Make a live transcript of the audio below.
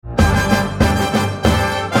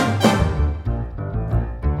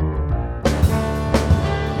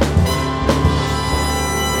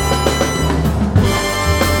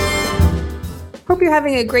you're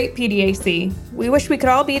having a great PDAC. We wish we could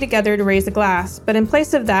all be together to raise a glass, but in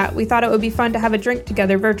place of that, we thought it would be fun to have a drink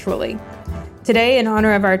together virtually. Today, in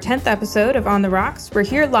honor of our 10th episode of On the Rocks, we're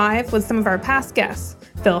here live with some of our past guests: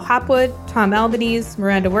 Phil Hopwood, Tom Albanese,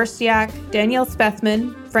 Miranda Werstiak, Danielle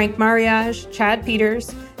Spethman, Frank Mariage, Chad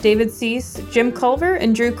Peters, David Cease, Jim Culver,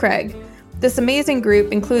 and Drew Craig. This amazing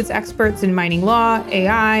group includes experts in mining law,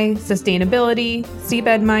 AI, sustainability,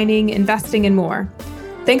 seabed mining, investing, and more.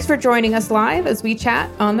 Thanks for joining us live as we chat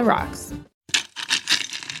on the rocks.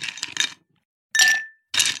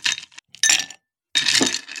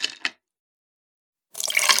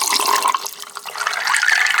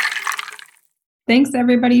 Thanks,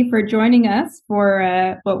 everybody, for joining us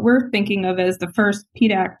for what we're thinking of as the first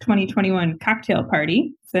PDAC 2021 cocktail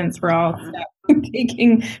party, since we're all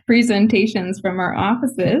taking presentations from our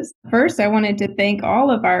offices. First, I wanted to thank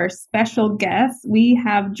all of our special guests we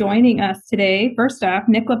have joining us today. First off,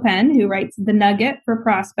 Nick LePen, who writes The Nugget for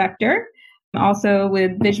Prospector, also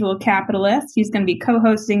with Visual Capitalist. He's going to be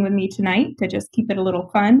co-hosting with me tonight to just keep it a little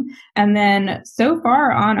fun. And then so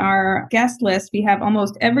far on our guest list, we have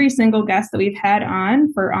almost every single guest that we've had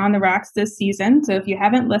on for On the Rocks this season. So if you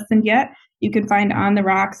haven't listened yet, you can find On the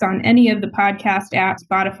Rocks on any of the podcast apps,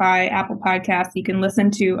 Spotify, Apple Podcasts. You can listen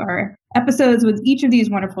to our episodes with each of these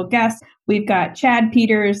wonderful guests. We've got Chad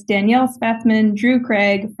Peters, Danielle Spethman, Drew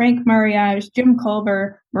Craig, Frank Mariage, Jim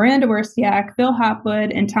Culver, Miranda Werstiak, Phil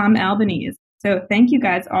Hopwood, and Tom Albanese. So thank you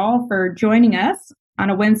guys all for joining us on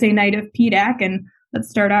a Wednesday night of PDAC. And let's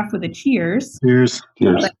start off with a cheers. Cheers.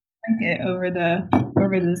 Cheers. Let's drink it over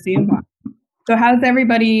the Zoom. So how's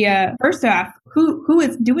everybody? First off, who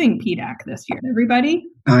is doing PDAC this year? Everybody?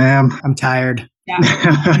 I am. I'm tired. Yeah.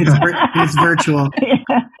 It's virtual.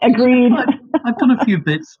 Yeah, agreed. I've done a few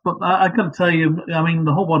bits, but I got to tell you, I mean,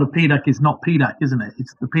 the whole word of PDAC is not PDAC, isn't it?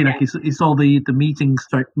 It's the PDAC. Yeah. It's all the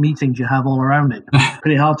meetings you have all around it.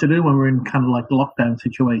 Pretty hard to do when we're in kind of like lockdown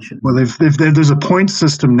situation. Well, if there's a point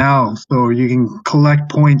system now, so you can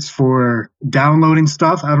collect points for downloading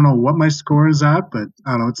stuff. I don't know what my score is at, but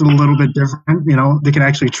I don't know. It's a little bit different. You know, they can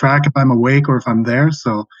actually track if I'm awake or if I'm there.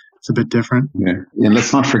 So it's a bit different. Yeah. And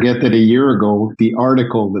let's not forget that a year ago, the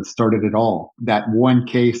article that started it all, that one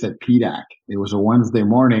case at PDAC, it was a Wednesday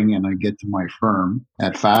morning and I get to my firm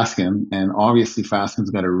at Fasken, and obviously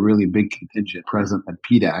Fasken's got a really big contingent present at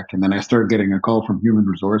PDAC. And then I start getting a call from Human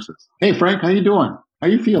Resources. Hey, Frank, how you doing? How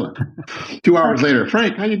you feeling? 2 hours later,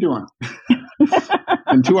 Frank, how you doing?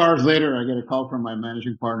 And 2 hours later, I get a call from my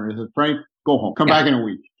managing partner. He said, Frank, go home. Come back in a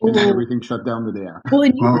week. And then everything shut down the day after. Well,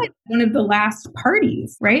 and you had one of the last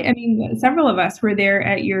parties, right? I mean, several of us were there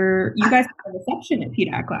at you guys had a reception at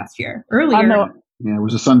PDAC last year, earlier. Yeah, it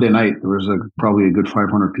was a Sunday night. There was probably a good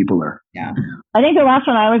 500 people there. Yeah. I think the last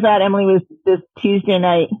one I was at, Emily, was this Tuesday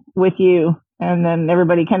night with you. And then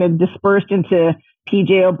everybody kind of dispersed into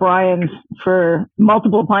PJ O'Brien's for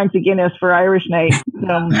multiple pints of Guinness for Irish night.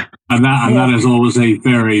 And that is always a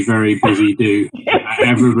very, very busy do.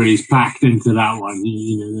 Everybody's packed into that one.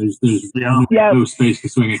 You know, there's no space to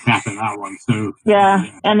swing a cat in that one. So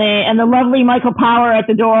and the lovely Michael Power at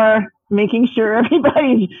the door, making sure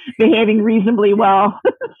everybody's behaving reasonably well.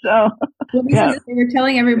 They were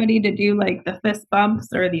telling everybody to do like the fist bumps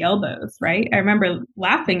or the elbows, right? I remember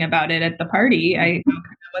laughing about it at the party. I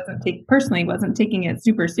wasn't taking it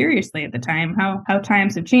super seriously at the time. How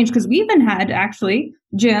times have changed, because we even had actually,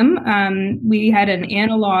 Jim, we had an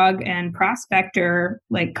analog and prospector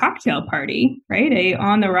like cocktail party, right? A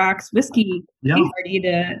On the Rocks whiskey party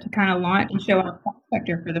to kind of launch and show off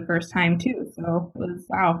prospector for the first time too. So it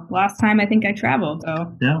was last time I think I traveled. So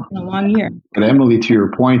it's been a long year. But Emily, to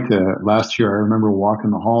your point, last year I remember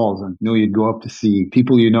walking the halls, and you'd go up to see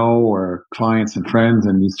people or clients and friends,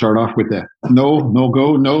 and you'd start off with the no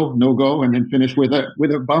go, and then finish with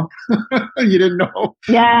a bump. You didn't know.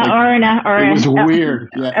 Yeah, it was weird.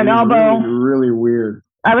 Yeah, an elbow. Really weird.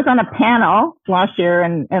 I was on a panel last year,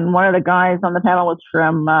 and one of the guys on the panel was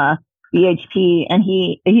from BHP, and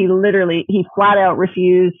he flat out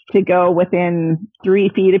refused to go within 3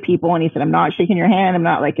 feet of people, and he said, "I'm not shaking your hand. I'm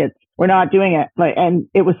not we're not doing it." And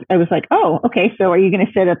I was like, "Oh, okay. So are you going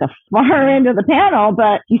to sit at the far end of the panel?"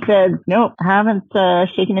 But he said, "Nope, haven't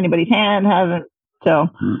shaken anybody's hand. Haven't." So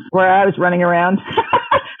where I was running around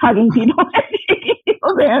hugging people and shaking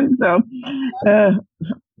people's hands. So.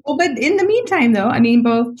 Well, but in the meantime, though, I mean,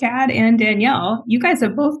 both Chad and Danielle, you guys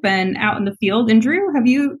have both been out in the field. And Drew,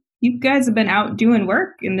 you guys have been out doing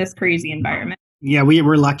work in this crazy environment? Yeah,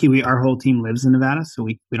 we're lucky. Our whole team lives in Nevada, so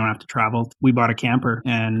we don't have to travel. We bought a camper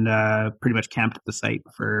and pretty much camped at the site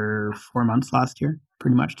for 4 months last year,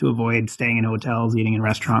 pretty much to avoid staying in hotels, eating in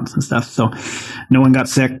restaurants and stuff. So no one got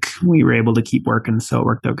sick. We were able to keep working, so it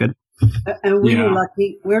worked out good. And we were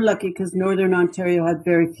lucky. We're lucky because Northern Ontario had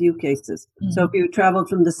very few cases. Mm-hmm. So if you traveled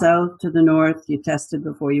from the south to the north, you tested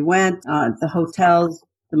before you went. The hotels,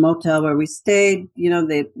 the motel where we stayed,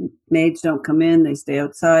 the maids don't come in. They stay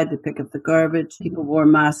outside. They pick up the garbage. People wore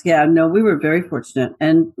masks. Yeah, no, we were very fortunate.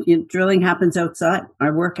 And drilling happens outside.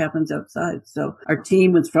 Our work happens outside. So our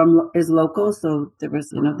team is local. So there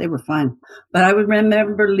was, they were fine. But I would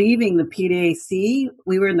remember leaving the PDAC.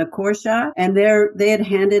 We were in the core shack, and they had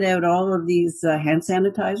handed out all of these hand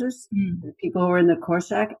sanitizers. The people who were in the core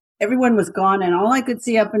shack. Everyone was gone, and all I could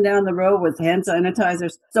see up and down the road was hand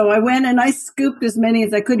sanitizers. So I went and I scooped as many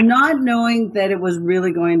as I could, not knowing that it was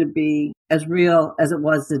really going to be as real as it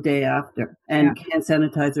was the day after. And hand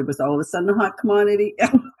sanitizer was all of a sudden a hot commodity.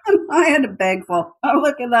 I had a bag full. Oh,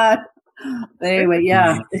 look at that. But anyway,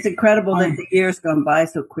 it's incredible that the year's gone by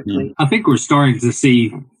so quickly. I think we're starting to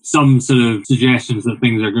see some sort of suggestions that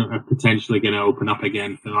things are potentially going to open up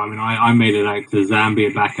again. So, I mean, I made it out to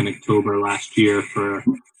Zambia back in October last year for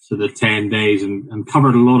the 10 days and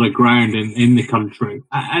covered a lot of ground in the country.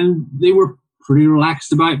 And they were pretty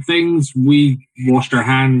relaxed about things. We washed our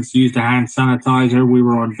hands, used a hand sanitizer. We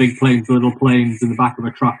were on big planes, little planes, in the back of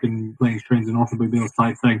a truck, in planes, trains, and automobiles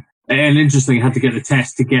type thing. And interesting, I had to get the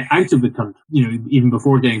test to get out of the country, even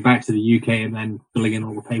before getting back to the UK and then filling in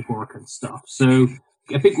all the paperwork and stuff. So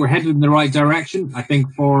I think we're headed in the right direction. I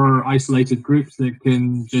think for isolated groups that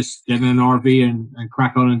can just get in an RV and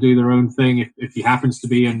crack on and do their own thing, if he happens to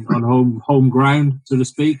be on home ground, so to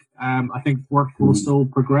speak, I think work will still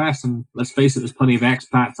progress. And let's face it, there's plenty of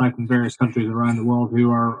expats out in various countries around the world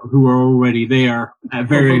who are already there at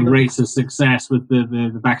varying rates of success with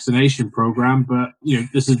the vaccination program. But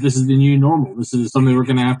this is the new normal. This is something we're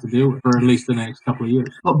going to have to deal with for at least the next couple of years.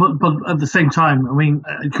 But at the same time, I mean,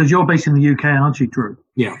 because you're based in the UK, aren't you, Drew?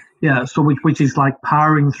 Yeah. Yeah, so which is like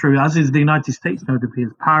powering through, as is the United States, notably,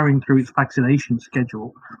 is powering through its vaccination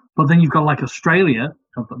schedule. But then you've got like Australia,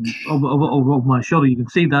 over my shoulder, you can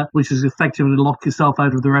see that, which has effectively locked itself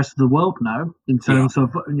out of the rest of the world now in terms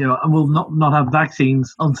of, and will not have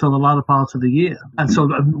vaccines until the latter part of the year. And so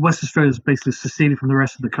West Australia is basically seceded from the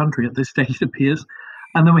rest of the country at this stage, it appears.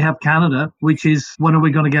 And then we have Canada, which is, when are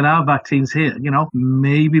we going to get our vaccines here?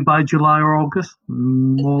 Maybe by July or August,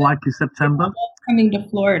 more likely September. Coming to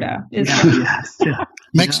Florida.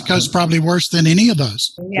 Mexico's probably worse than any of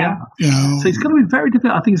those. Yeah. So it's going to be very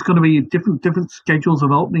different. I think it's going to be different schedules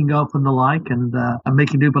of opening up and the like and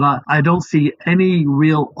making do. But I don't see any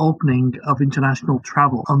real opening of international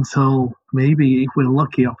travel until maybe, if we're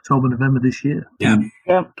lucky, October, November this year. Yeah.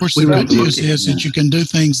 Of course, the good news is that you can do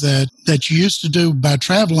things that you used to do by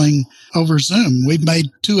traveling over Zoom. We've made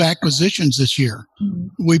 2 acquisitions this year. Mm-hmm.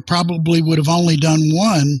 We probably would have only done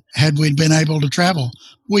one had we been able to travel.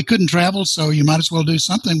 We couldn't travel, so you might as well do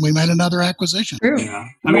something. We made another acquisition. True. Yeah.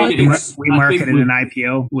 I mean, we marketed an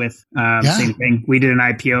IPO with same thing. We did an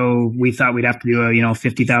IPO. We thought we'd have to do a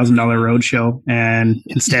 $50,000 roadshow, and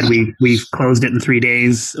instead we've closed it in 3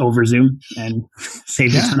 days over Zoom and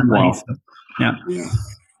saved a ton of money. So, yeah.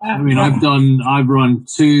 I mean, I've run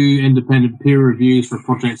 2 independent peer reviews for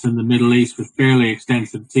projects in the Middle East with fairly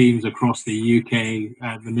extensive teams across the UK,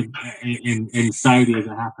 in Saudi as it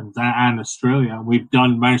happens, and Australia. We've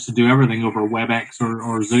managed to do everything over WebEx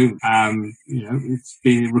or Zoom. It's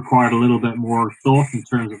been required a little bit more thought in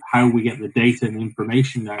terms of how we get the data and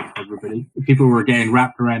information out to everybody. People were getting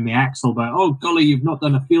wrapped around the axle about, oh golly, you've not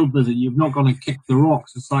done a field visit, you've not gone and kicked the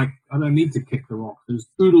rocks. It's like, I don't need to kick the rocks. There's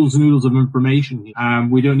oodles and oodles of information here.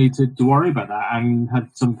 We don't need to worry about that, and had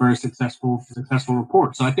some very successful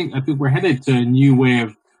reports. So I think we're headed to a new way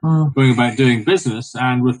of going about doing business,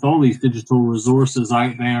 and with all these digital resources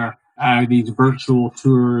out there, these virtual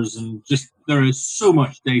tours, and just there is so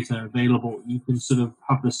much data available. You can sort of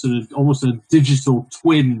have this sort of almost a digital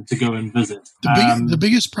twin to go and visit. The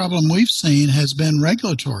biggest problem we've seen has been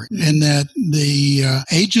regulatory, in that the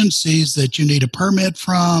agencies that you need a permit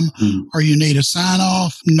from or you need a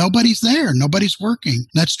sign-off, nobody's there. Nobody's working.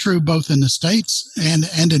 That's true both in the States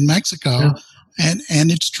and in Mexico. Yeah. And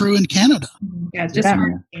it's true in Canada. Yeah, just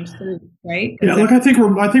right? Yeah, look, I think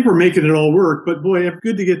we're making it all work. But boy, it's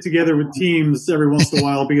good to get together with teams every once in a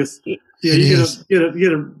while, because you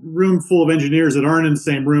get a room full of engineers that aren't in the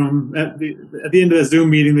same room. At the end of that Zoom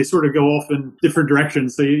meeting, they sort of go off in different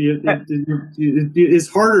directions. So it's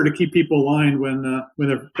harder to keep people aligned when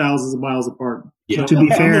they're thousands of miles apart. Yeah. So to be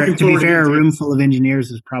fair, a room full of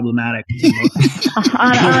engineers is problematic.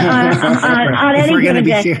 on any given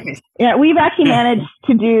day. Yeah, we've actually managed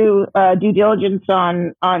to do due diligence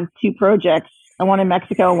on 2 projects one in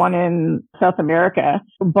Mexico, one in South America,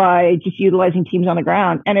 by just utilizing teams on the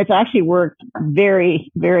ground. And it's actually worked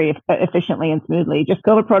very, very efficiently and smoothly. Just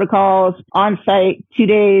COVID protocols on site, 2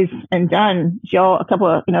 days and done. A couple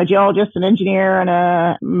of, geologists, an engineer, and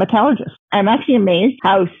a metallurgist. I'm actually amazed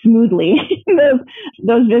how smoothly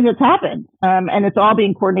those visits happen. And it's all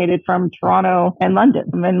being coordinated from Toronto and London.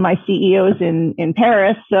 And my CEO's in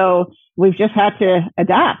Paris. So we've just had to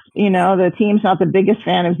adapt. The team's not the biggest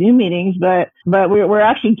fan of Zoom meetings, but we're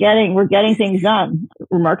actually getting things done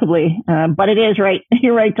remarkably. But it is right.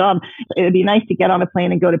 You're right, Tom. It'd be nice to get on a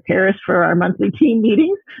plane and go to Paris for our monthly team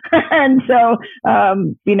meetings. And so,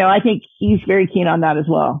 I think he's very keen on that as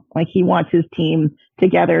well. Like, he wants his team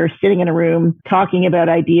together, sitting in a room, talking about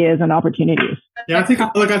ideas and opportunities. Yeah, I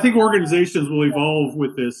think organizations will evolve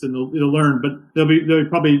with this, and they'll learn, but there'll be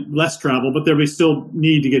probably less travel, but there'll be still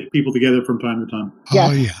need to get people together from time to time.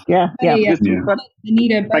 Oh yeah.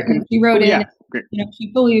 Anita Button, she wrote in.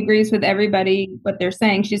 She fully agrees with everybody what they're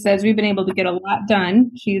saying. She says we've been able to get a lot done.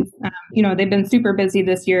 She's, they've been super busy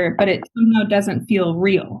this year, but it somehow doesn't feel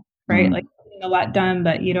real, right? Mm-hmm. Like, a lot done,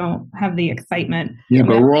 but you don't have the excitement. Yeah,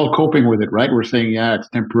 but we're all coping with it, right? We're saying, it's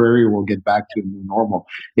temporary. We'll get back to new normal.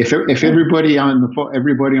 If everybody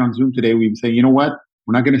on Zoom today, we'd say, you know what,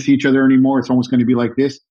 we're not going to see each other anymore. It's almost going to be like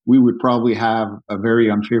this. We would probably have a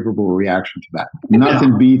very unfavorable reaction to that.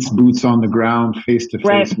 Nothing beats boots on the ground,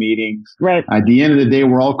 face-to-face meetings. Right. At the end of the day,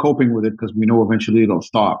 we're all coping with it because we know eventually it'll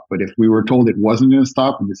stop. But if we were told it wasn't going to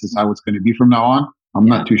stop and this is how it's going to be from now on, I'm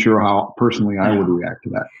not too sure how personally I would react to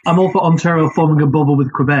that. I'm all for Ontario forming a bubble with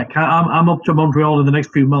Quebec. I'm up to Montreal in the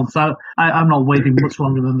next few months. I'm not waiting much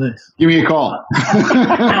longer than this. Give me a call.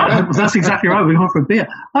 That's exactly right. We're going for a beer.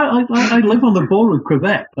 I live on the border with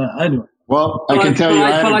Quebec, but anyway. Well, I can tell you,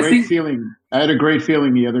 I had a great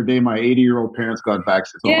feeling the other day. My 80-year-old parents got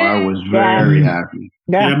vaccinated, so I was very happy.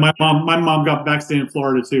 Yeah, my mom got vaccinated in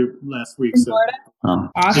Florida too last week. In Florida?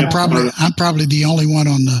 Awesome. I'm probably the only one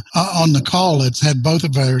on the call that's had both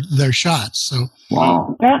of their shots. So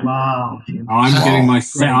wow. I'm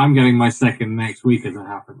getting my second next week as it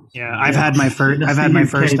happens. Yeah, I've had my first. I'm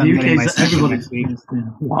getting my second next week.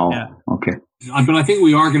 Wow. Yeah. Okay. But I think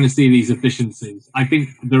we are going to see these efficiencies. I think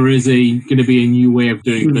there is going to be a new way of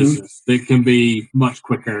doing business that can be much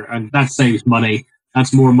quicker, and that saves money.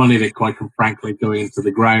 That's more money that, quite frankly, going into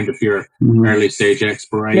the ground if you're early stage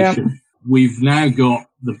exploration. Yeah. We've now got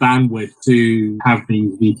the bandwidth to have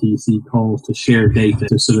these VTC calls, to share data,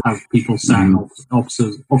 to sort of have people sat in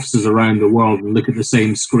offices around the world and look at the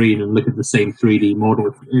same screen and look at the same 3D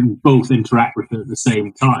model and both interact with it at the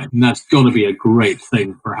same time. And that's got to be a great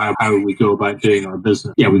thing for how we go about doing our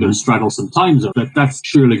business. Yeah, we're going to straddle some time zones, but that's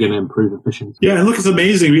surely going to improve efficiency. Yeah, and look, it's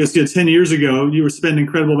amazing because 10 years ago, you were spending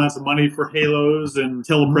incredible amounts of money for halos and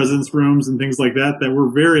telepresence rooms and things like that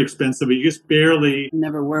were very expensive, but you just barely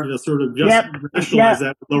never worked. Sort of just rationalize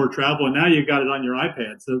that with lower travel, and now you've got it on your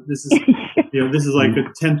iPad. So this is this is like a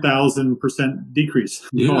 10,000% decrease.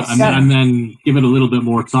 Yeah, and then give it a little bit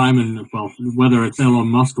more time, and whether it's Elon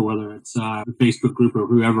Musk or whether it's the Facebook group or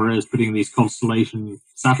whoever is putting these constellation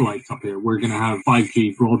satellites up here, we're going to have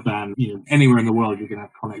 5G broadband. Anywhere in the world, you're going to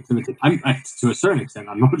have connectivity. To a certain extent,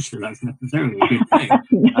 I'm not sure that's necessarily a good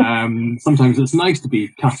thing. Sometimes it's nice to be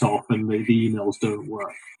cut off and the emails don't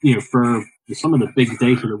work. For some of the big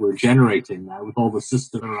data that we're generating now with all the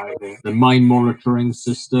systems around it, the mine monitoring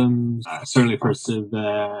systems, certainly for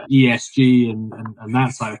the ESG and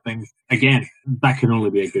that side of things, again, that can only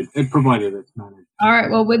be a good, provided it's managed. All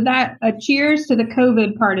right. Well, with that, cheers to the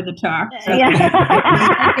COVID part of the talk. So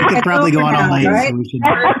we could probably go on all night. Right?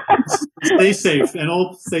 Stay safe, and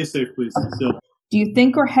all stay safe, please. So. Do you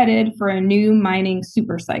think we're headed for a new mining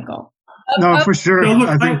super cycle? No, for sure. So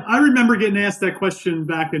look, I remember getting asked that question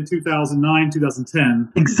back in 2009,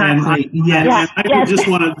 2010. Exactly. And I just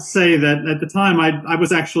want to say that at the time, I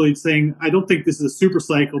was actually saying, I don't think this is a super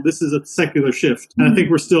cycle. This is a secular shift. And I think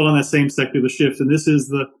we're still on that same secular shift. And this is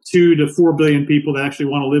the 2 to 4 billion people that actually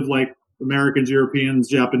want to live like Americans, Europeans,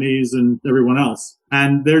 Japanese, and everyone else.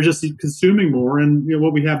 And they're just consuming more. And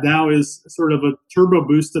what we have now is sort of a turbo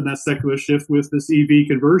boost in that secular shift with this EV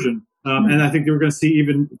conversion. And I think we're going to see,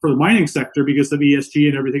 even for the mining sector, because of ESG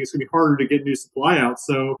and everything, it's going to be harder to get new supply out.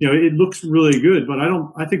 So, it looks really good, but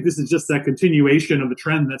I think this is just that continuation of the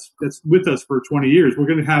trend that's with us for 20 years. We're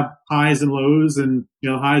going to have highs and lows, and,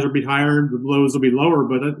 highs will be higher, the lows will be lower,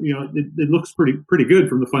 but, it looks pretty good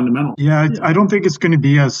from the fundamentals. Yeah, I don't think it's going to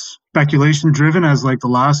be as speculation driven as like the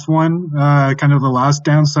last one, kind of the last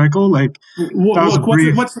down cycle. Like, what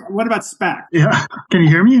about SPAC? Yeah. Can you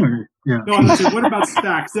hear me? Or? Yeah. No, I'm saying, what about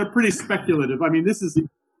SPACs? They're pretty speculative. I mean, this is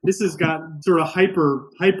this has got sort of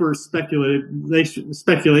hyper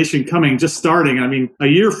speculation coming, just starting. I mean, a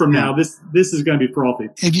year from now, this is going to be frothy.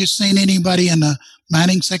 Have you seen anybody in the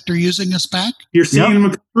mining sector using a SPAC? You're seeing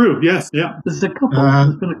them come through, yes, yeah. There's a couple.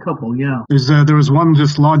 There's been a couple, yeah. There was one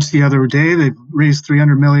just launched the other day. They've raised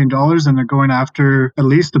 $300 million, and they're going after at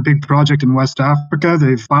least a big project in West Africa.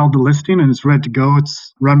 They've filed the listing, and it's ready to go.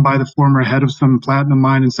 It's run by the former head of some platinum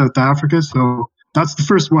mine in South Africa, so that's the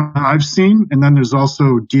first one I've seen. And then there's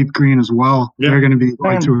also Deep Green as well. Yeah. They're going to be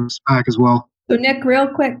going through a SPAC as well. So Nick, real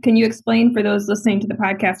quick, can you explain for those listening to the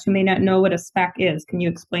podcast who may not know what a SPAC is? Can you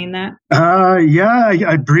explain that?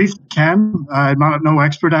 I briefly can. I'm not no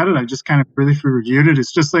expert at it. I just kind of briefly reviewed it.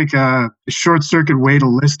 It's just like a short circuit way to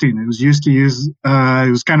listing. It was used to use,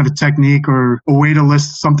 it was kind of a technique or a way to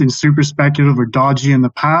list something super speculative or dodgy in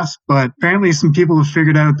the past. But apparently some people have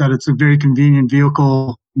figured out that it's a very convenient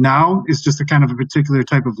vehicle. Now it's just a kind of a particular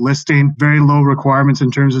type of listing, very low requirements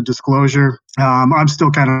in terms of disclosure. I'm still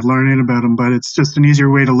kind of learning about them, but it's just an easier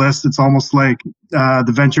way to list. It's almost like the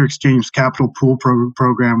Venture Exchange Capital Pool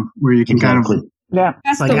program where you can kind of... Yeah.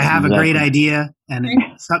 It's like I have a great idea, and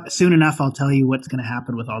soon enough I'll tell you what's going to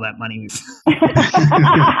happen with all that money.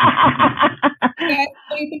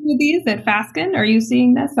 Anything with these at Fasken? Are you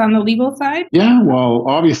seeing this on the legal side? Yeah, well,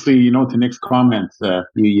 obviously, to Nick's comment,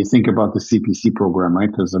 you think about the CPC program,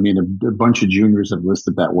 right? Because, I mean, a bunch of juniors have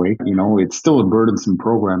listed that way. It's still a burdensome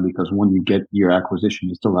program because when you get your acquisition,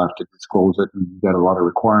 you still have to disclose it, and you've got a lot of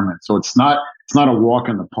requirements. So it's not a walk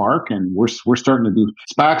in the park, and we're starting to do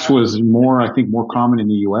SPACs was more common in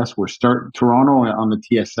the US. Toronto on the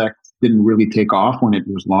TSX didn't really take off when it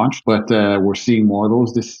was launched, but we're seeing more of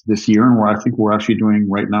those this year, and I think we're actually doing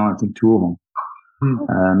right now, 2 of them.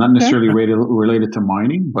 Not necessarily related to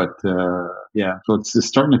mining, but so it's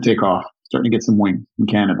starting to take off. Starting to get some wings in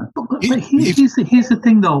Canada. But here's the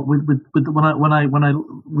thing, though, with when I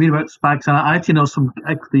read about SPACs, and I actually know some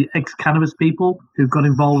ex-cannabis people who got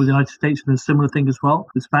involved with the United States in a similar thing as well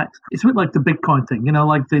with SPACs. It's a bit like the Bitcoin thing,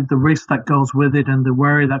 like the risk that goes with it and the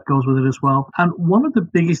worry that goes with it as well. And one of the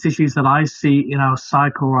biggest issues that I see in our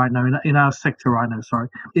cycle right now, in our sector right now,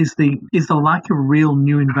 is the lack of real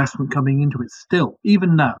new investment coming into it still,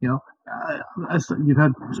 even now, as some of you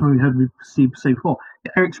heard me say before,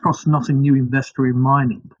 Eric Sprott is not a new investor in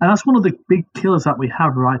mining. And that's one of the big killers that we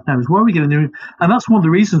have right now, is where we get a new, and that's one of the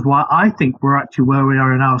reasons why I think we're actually where we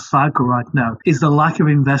are in our cycle right now, is the lack of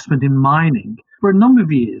investment in mining. For a number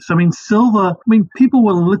of years. Silver, people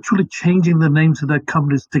were literally changing the names of their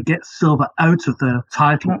companies to get silver out of the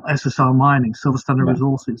title, SSR Mining, Silver Standard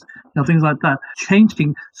Resources, things like that,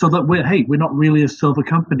 changing so that we're not really a silver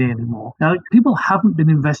company anymore. Now, people haven't been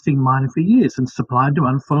investing in mining for years, and supply and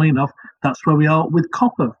demand, funnily enough, that's where we are with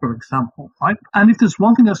copper, for example, right? And if there's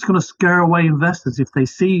one thing that's going to scare away investors, if they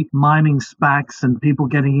see mining SPACs and people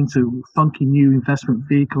getting into funky new investment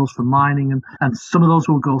vehicles for mining, and some of those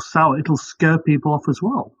will go sour, it'll scare people off as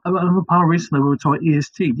well. On the panel recently, we were talking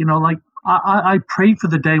ESG. I pray for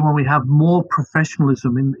the day when we have more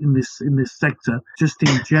professionalism in this sector, just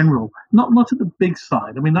in general. Not at the big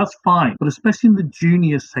side. That's fine, but especially in the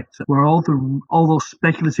junior sector, where all those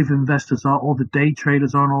speculative investors are, all the day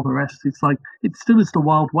traders are, and all the rest. It's like it still is the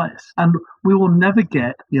Wild West, and we will never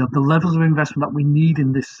get the levels of investment that we need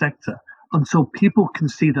in this sector until people can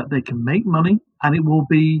see that they can make money, and it will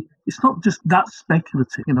be. It's not just that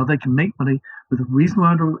speculative. They can make money with a reasonable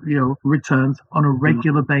amount of returns on a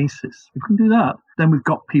regular basis. If we can do that, then we've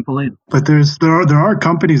got people in. But there are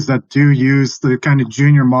companies that do use the kind of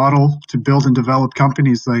junior model to build and develop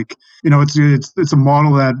companies. Like it's a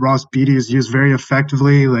model that Ross Beatty has used very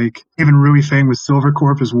effectively. Like even Rui Feng with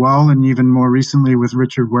Silvercorp as well, and even more recently with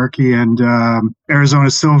Richard Werke and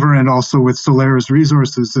Arizona Silver, and also with Solaris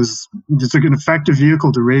Resources. It's an effective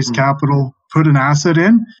vehicle to raise capital, put an asset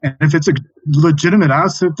in, and if it's a legitimate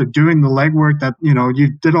asset, they're doing the legwork that you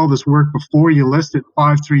did all this work before you list it.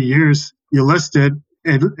 3 years you list it,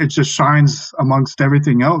 it just shines amongst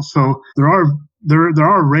everything else. So there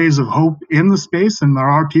are rays of hope in the space, and there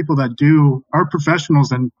are people that are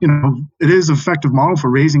professionals, and it is an effective model for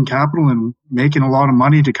raising capital and making a lot of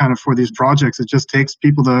money to kind of for these projects. It just takes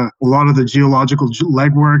people a lot of the geological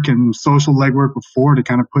legwork and social legwork before to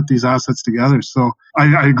kind of put these assets together. So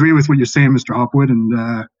I agree with what you're saying, Mr. Hopwood, and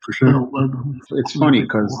for sure. It's funny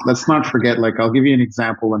because let's not forget, I'll give you an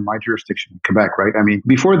example in my jurisdiction, Quebec, right?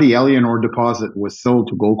 Before the Éléonore deposit was sold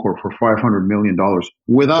to Goldcorp for $500 million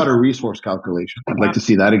without a resource calculation. I'd like to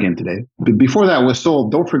see that again today. But before that was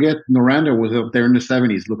sold, don't forget, Noranda was up there in the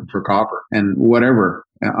 70s looking for copper and whatever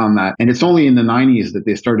on that. And it's only in the 90s that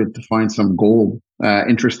they started to find some gold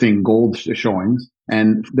interesting gold showings.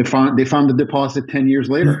 And they found the deposit 10 years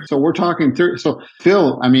later. So we're talking. So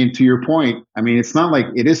Phil, I mean, to your point, I mean, it's not like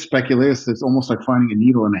it is speculative. It's almost like finding a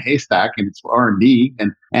needle in a haystack, and it's R&D.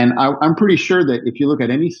 And I'm pretty sure that if you look at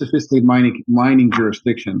any sophisticated mining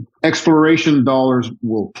jurisdiction, exploration dollars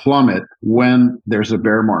will plummet when there's a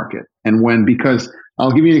bear market, and because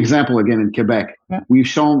I'll give you an example again in Quebec. We've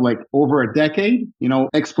shown like over a decade,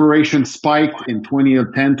 exploration spiked in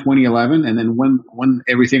 2010, 2011. And then when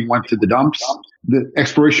everything went to the dumps, the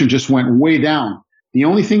exploration just went way down. The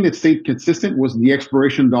only thing that stayed consistent was the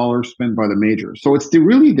exploration dollars spent by the majors. So it's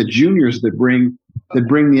really the juniors that bring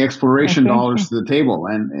the exploration dollars to the table.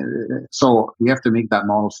 And so we have to make that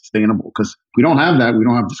model sustainable, because if we don't have that, we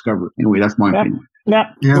don't have discovery. Anyway, that's my opinion.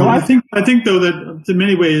 Yeah. Well, I think though that in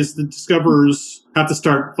many ways the discoverers have to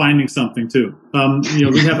start finding something too.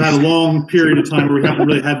 We have had a long period of time where we haven't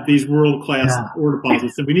really had these world-class ore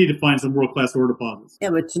deposits, and we need to find some world-class ore deposits.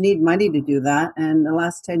 Yeah, but you need money to do that, and the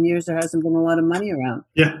last 10 years there hasn't been a lot of money around.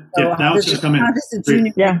 Yeah, so now it's just come in.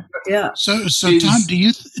 So Tom, do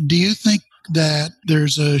you think that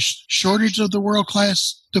there's a shortage of the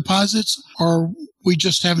world-class deposits, or we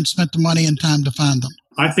just haven't spent the money and time to find them?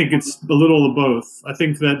 I think it's a little of both. I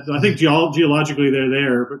think geologically they're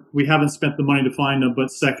there, but we haven't spent the money to find them.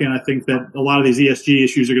 But second, I think that a lot of these ESG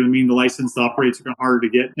issues are going to mean the license to operate is harder to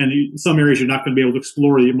get. And in some areas you're not going to be able to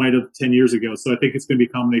explore that you might have 10 years ago. So I think it's going to be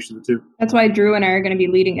a combination of the two. That's why Drew and I are going to be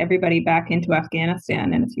leading everybody back into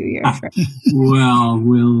Afghanistan in a few years. Right? Well,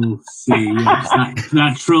 we'll see. Yes,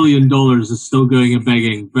 that $1 trillion is still going a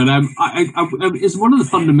begging. But it's one of the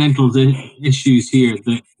fundamental issues here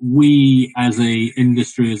that we as a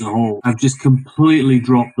industry as a whole have just completely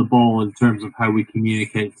dropped the ball in terms of how we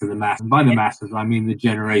communicate to the masses. And by the masses, I mean the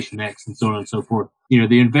Generation X and so on and so forth.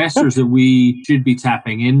 The investors that we should be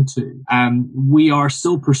tapping into, we are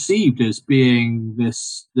still perceived as being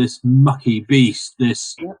this mucky beast,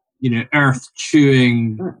 this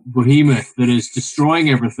earth-chewing behemoth that is destroying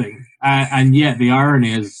everything. And yet the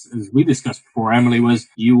irony is, as we discussed before, Emily, was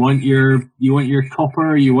you want your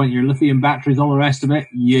copper, you want your lithium batteries, all the rest of it,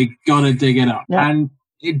 you gotta dig it up. Yeah. And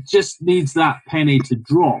it just needs that penny to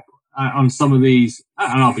drop on some of these,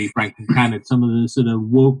 and I'll be frank and candid, some of the sort of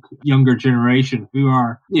woke younger generation who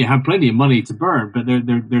are have plenty of money to burn, but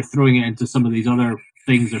they're throwing it into some of these other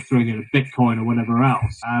things, are throwing it at Bitcoin or whatever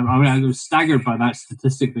else. I was staggered by that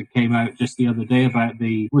statistic that came out just the other day about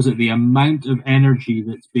the amount of energy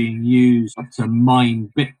that's being used to mine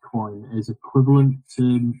Bitcoin is equivalent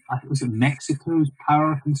to, I think, was it Mexico's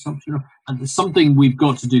power consumption? And it's something we've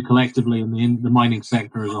got to do collectively in the mining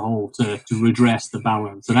sector as a whole to redress the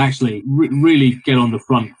balance and actually really get on the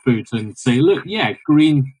front foot and say, look,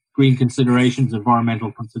 green considerations,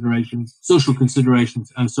 environmental considerations, social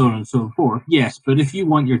considerations, and so on and so forth. Yes, but if you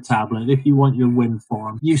want your tablet, if you want your wind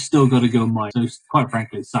farm, you've still got to go mine. So quite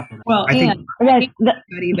frankly, suck it up. Well,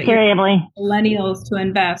 millennials to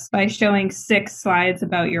invest by showing 6 slides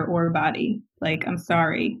about your ore body. Like, I'm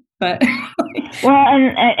sorry, but well,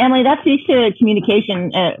 and Emily, that speaks to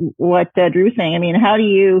communication. What Drew's saying. I mean, how do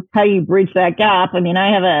you bridge that gap? I mean,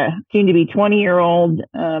 I have a soon-to-be 20-year-old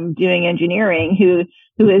doing engineering who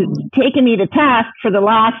has taken me to task for the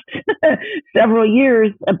last several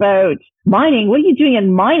years about mining. What are you doing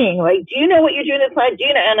in mining? Like, do you know what you're doing inside? Do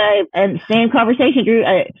you know? And same conversation, Drew.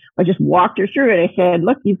 I just walked her through it. I said,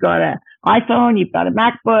 look, you've got an iPhone, you've got a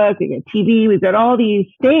MacBook, you've got a TV, we've got all these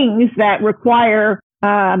things that require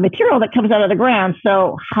material that comes out of the ground.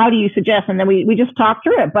 So how do you suggest? And then we just talked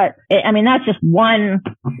through it. But I mean, that's just one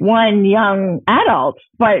young adult.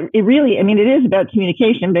 But it really, I mean, it is about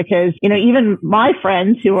communication because, even my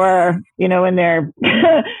friends who are, in their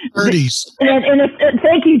 30s,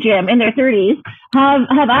 thank you, Jim, in their 30s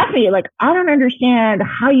have asked me, like, I don't understand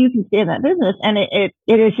how you can stay in that business. And it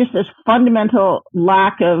is just this fundamental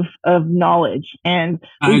lack of knowledge. And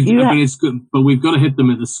it's good, but we've got to hit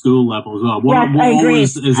them at the school level as well. What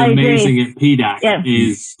always is amazing at PDAC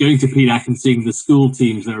is going to PDAC and seeing the school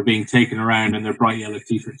teams that are being taken around in their bright yellow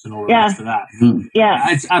t-shirts and all the rest of that. Yeah.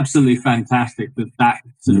 It's absolutely fantastic that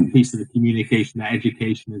sort of piece of the communication, that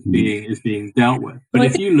education is being dealt with. But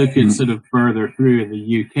if you look at sort of further through in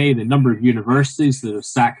the UK, the number of universities that have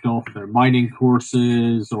sacked off their mining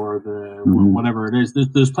courses or whatever it is,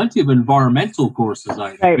 there's plenty of environmental courses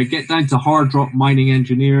out there. But get down to hard rock mining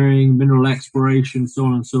engineering, mineral exploration, so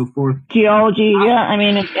on and so forth. Geology,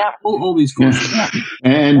 all these courses.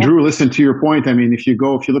 And Drew, listen, to your point, I mean, if you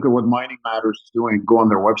look at what Mining Matters is doing, go on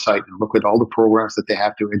their website and look at all the programs that they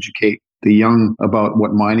have to educate the young about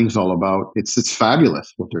what mining's all about. It's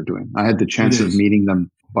fabulous what they're doing. I had the chance of meeting them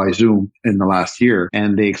by Zoom in the last year,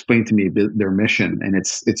 and they explained to me their mission, and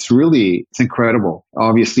it's incredible.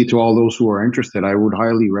 Obviously, to all those who are interested, I would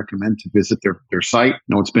highly recommend to visit their site.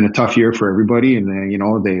 It's been a tough year for everybody, and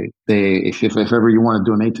if ever you want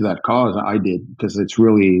to donate to that cause, I did, because it's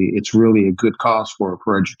really a good cause for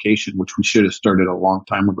education, which we should have started a long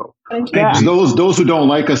time ago. Yeah. Those who don't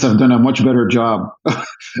like us have done a much better job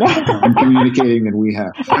in communicating than we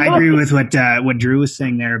have. I agree with what Drew was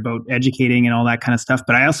saying there about educating and all that kind of stuff.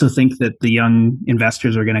 But I also think that the young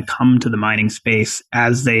investors are going to come to the mining space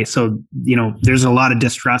there's a lot of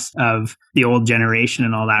distrust of the old generation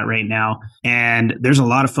and all that right now. And there's a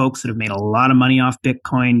lot of folks that have made a lot of money off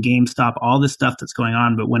Bitcoin, GameStop, all this stuff that's going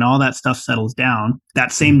on. But when all that stuff settles down,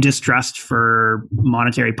 that same distrust for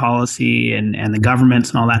monetary policy and the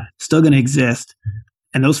governments and all that still going to exist.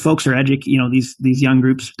 And those folks are these young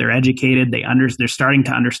groups, they're educated, they're starting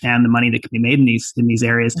to understand the money that can be made in these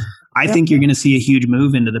areas. I think you're going to see a huge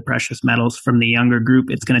move into the precious metals from the younger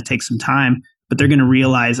group. It's going to take some time, but they're going to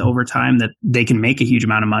realize over time that they can make a huge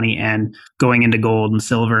amount of money, and going into gold and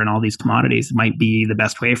silver and all these commodities might be the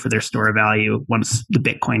best way for their store of value once the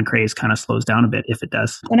Bitcoin craze kind of slows down a bit, if it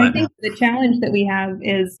does. And I think the challenge that we have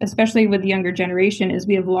is, especially with the younger generation, is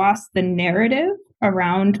we have lost the narrative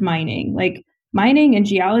around mining. Like, mining and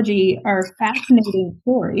geology are fascinating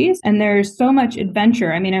stories, and there's so much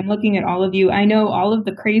adventure. I mean, I'm looking at all of you. I know all of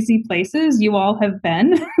the crazy places you all have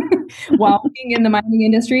been while being in the mining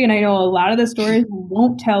industry, and I know a lot of the stories we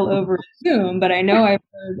won't tell over Zoom, but I know I've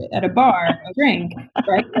heard at a bar, a drink,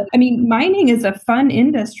 right? I mean, mining is a fun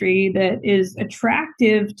industry that is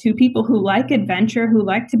attractive to people who like adventure, who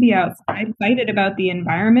like to be outside, excited about the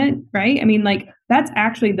environment, right? I mean, like, that's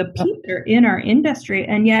actually the people that are in our industry,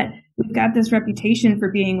 and yet we've got this reputation for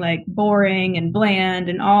being like boring and bland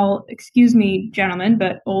and all, excuse me, gentlemen,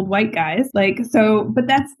 but old white guys. But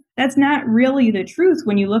that's not really the truth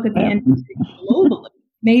when you look at the industry globally.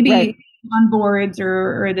 Maybe on boards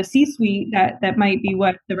or the C-suite, that might be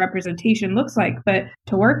what the representation looks like. But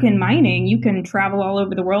to work in mining, you can travel all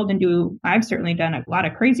over the world and I've certainly done a lot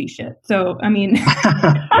of crazy shit. So, I mean,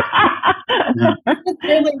 it's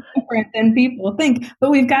really different than people think.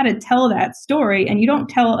 But we've got to tell that story, and you don't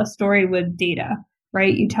tell a story with data,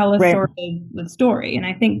 right? You tell a story with story. And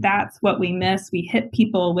I think that's what we miss. We hit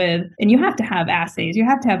people with, and you have to have assays, you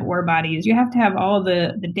have to have ore bodies, you have to have all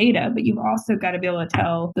the data, but you've also got to be able to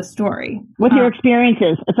tell the story. With your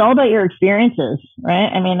experiences. It's all about your experiences, right?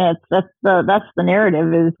 I mean, that's the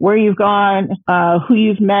narrative, is where you've gone, who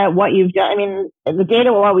you've met, what you've done. I mean, the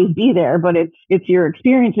data will always be there, but it's your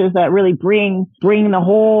experiences that really bring the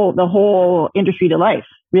whole industry to life,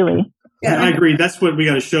 really. Yeah, I agree. That's what we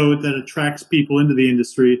got to show that attracts people into the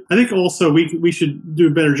industry. I think also we should do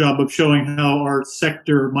a better job of showing how our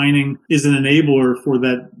sector, mining, is an enabler for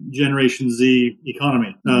that Generation Z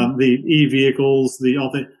economy. The e-vehicles,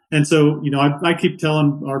 all things. And so, I keep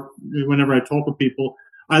telling whenever I talk with people,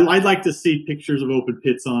 I'd like to see pictures of open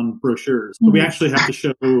pits on brochures, but we actually have to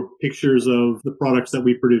show pictures of the products that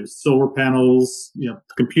we produce: solar panels,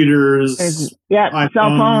 computers, iPhones,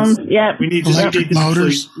 cell phones. Yeah, we need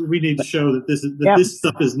motors. We need to show that this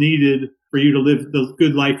stuff is needed for you to live the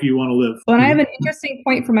good life you want to live. Well, and I have an interesting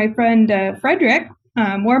point for my friend Frederick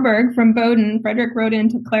Warburg from Bowdoin. Frederick wrote in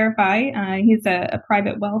to clarify. He's a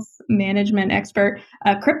private wealth management expert.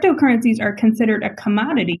 Cryptocurrencies are considered a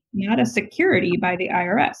commodity, not a security, by the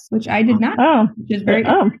IRS, which I did not know, which is very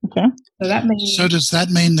okay. So does that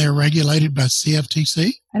mean they're regulated by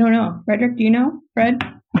CFTC? I don't know. Frederick, do you know? Fred?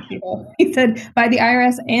 He said by the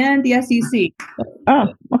IRS and the SEC.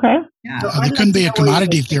 Oh, okay. Yeah. They couldn't be a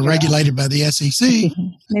commodity if they're regulated by the SEC.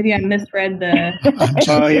 Maybe I misread the...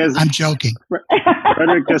 I'm joking.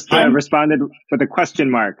 Frederick just responded with a question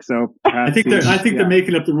mark. So I think they're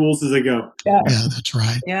making up the rules as they go. Yeah, that's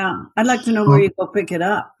right. Yeah, I'd like to know where you go pick it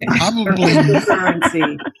up. Probably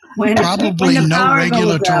no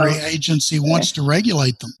regulatory agency wants to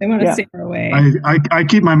regulate them. They want to stay far away. I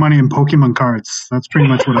keep my money in Pokemon cards. That's pretty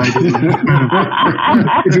much what I do.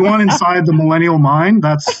 If you want inside the millennial mind,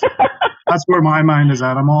 that's where my mind is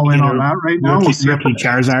at. I'm all in on that right now. Rookie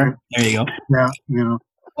Charizard. There you go. Yeah,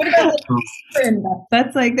 What about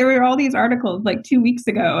that's like, there were all these articles like 2 weeks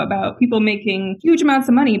ago about people making huge amounts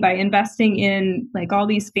of money by investing in like all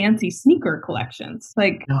these fancy sneaker collections.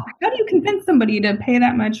 Like, how do you convince somebody to pay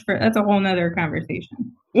that much for? That's a whole nother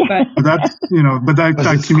conversation. But that's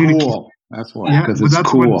that communication. Cool. That's why, because it's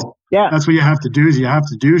cool. That's what you have to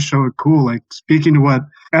do. Show it cool. Like, speaking to what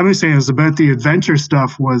Emily's saying is about the adventure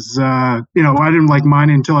stuff was, I didn't like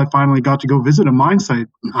mining until I finally got to go visit a mine site.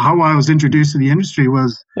 How I was introduced to the industry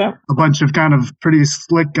was a bunch of kind of pretty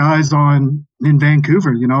slick guys on in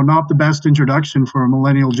Vancouver, not the best introduction for a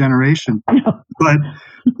millennial generation. But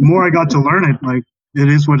the more I got to learn it, like, it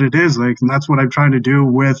is what it is. Like, and that's what I'm trying to do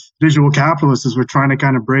with Visual Capitalists, is we're trying to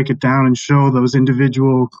kind of break it down and show those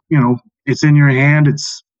individual, it's in your hand,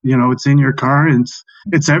 it's in your car, and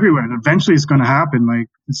it's everywhere. And eventually it's going to happen. Like,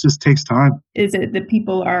 it just takes time. Is it that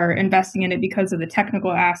people are investing in it because of the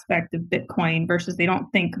technical aspect of Bitcoin versus they don't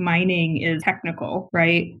think mining is technical,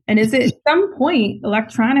 right? And is it at some point,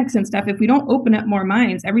 electronics and stuff, if we don't open up more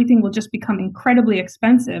mines, everything will just become incredibly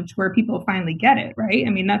expensive to where people finally get it, right? I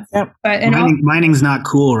mean, that's... Yep. But mining's not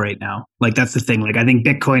cool right now. Like, that's the thing. Like, I think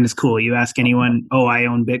Bitcoin is cool. You ask anyone, I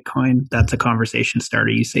own Bitcoin, that's a conversation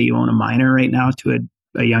starter. You say you own a miner right now to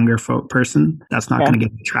a younger person, that's not going to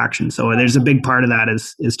get traction. So there's a big part of that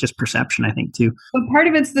is just perception, I think, too. But part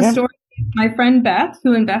of it's the story. My friend Beth,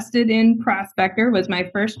 who invested in Prospector, was my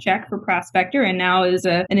first check for Prospector, and now is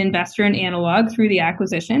an investor in Analog through the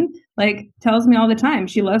acquisition. Like, tells me all the time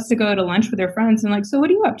she loves to go to lunch with her friends and like, so what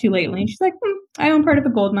are you up to lately? And she's like, I own part of a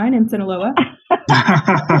gold mine in Sinaloa.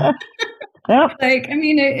 Like, I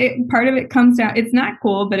mean, part of it comes down, it's not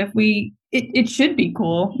cool, but it should be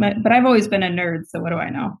cool, but I've always been a nerd, so what do I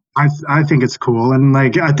know? I think it's cool, and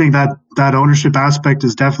like, I think that ownership aspect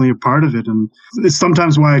is definitely a part of it, and it's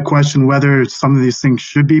sometimes why I question whether some of these things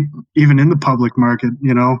should be even in the public market,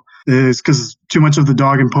 is because too much of the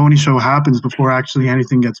dog and pony show happens before actually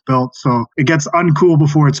anything gets built. So it gets uncool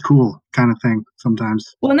before it's cool, kind of thing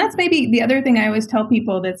sometimes. Well, and that's maybe the other thing I always tell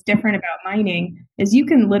people that's different about mining is you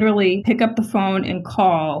can literally pick up the phone and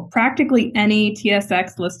call practically any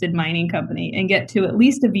TSX listed mining company and get to at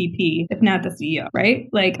least a VP, if not the CEO, right?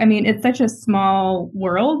 Like, I mean, it's such a small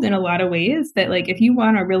world in a lot of ways that, like, if you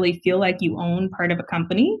want to really feel like you own part of a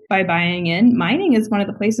company by buying in, mining is one of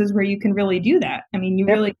the places where you can really do that. I mean, you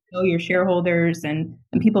really know your shareholders and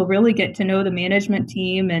people really get to know the management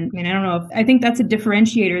team. And I don't know, I think that's a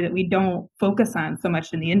differentiator that we don't focus on so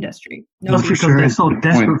much in the industry. That's because they're so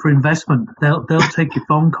desperate for investment. They'll take your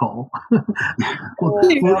phone call.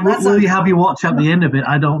 Will you have your watch at the end of it?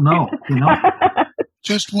 I don't know.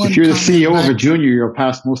 Just one. If you're the CEO of a junior, you'll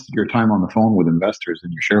pass most of your time on the phone with investors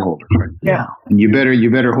and your shareholders, right? Yeah. And you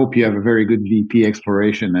better hope you have a very good VP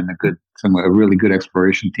exploration and a really good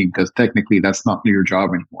exploration team, because technically that's not your job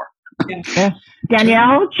anymore. Yeah.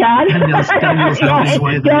 Danielle, Chad. Danielle's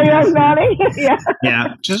nodding.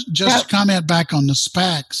 Yeah. Just comment back on the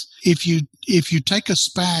SPACs. If you take a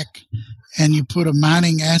SPAC and you put a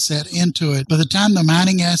mining asset into it, by the time the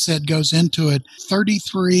mining asset goes into it,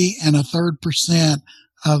 33.33%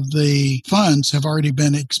 of the funds have already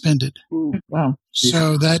been expended. Wow.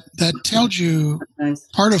 So that tells you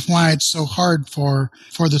part of why it's so hard for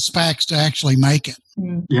the SPACs to actually make it.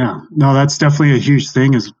 Yeah, no, that's definitely a huge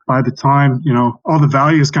thing, is by the time, all the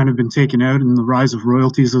value has kind of been taken out, and the rise of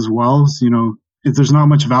royalties as well. If there's not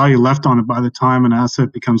much value left on it by the time an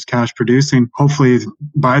asset becomes cash producing, hopefully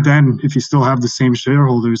by then, if you still have the same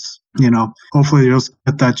shareholders, hopefully you'll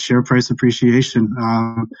get that share price appreciation.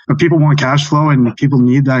 But people want cash flow, and people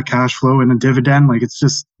need that cash flow and a dividend. Like, it's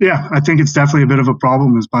just, I think it's definitely a bit of a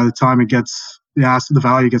problem, is by the time the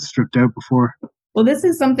value gets stripped out before. Well, this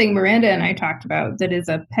is something Miranda and I talked about that is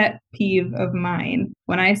a pet peeve of mine.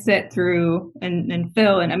 When I sit through, and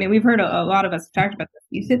Phil, and I mean, we've heard a lot of us talked about this.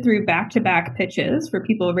 You sit through back-to-back pitches for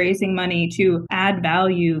people raising money to add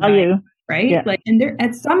value. Right? Yeah. Like, and there,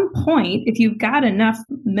 at some point, if you've got enough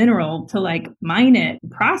mineral to like mine it,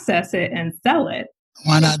 process it, and sell it.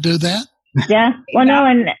 Why not do that? Yeah. Well, no,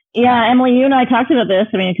 and Emily, you and I talked about this.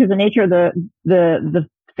 I mean, because the nature of the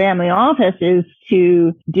family office is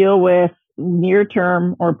to deal with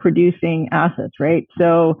near-term or producing assets, right?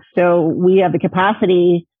 So we have the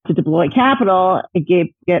capacity to deploy capital,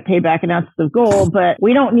 get paid back in ounces of gold, but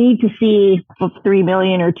we don't need to see 3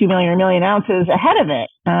 million or 2 million or 1 million ounces ahead of it.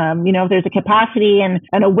 If there's a capacity and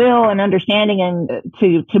a will and understanding and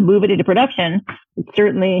to move it into production, it's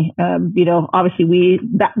certainly, obviously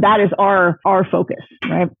that is our focus,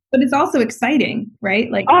 right? But it's also exciting, right?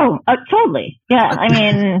 Like, totally. Yeah. I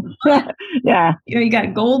mean, yeah. You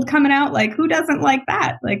got gold coming out. Like, who doesn't like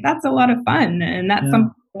that? Like, that's a lot of fun. And that's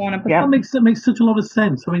something I want to put. That makes such a lot of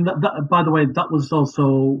sense. I mean, that by the way, that was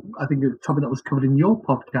also, I think, a topic that was covered in your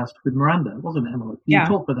podcast with Miranda, wasn't it, Emily? You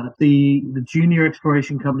talked about that. The junior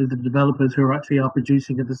exploration companies, the developers who are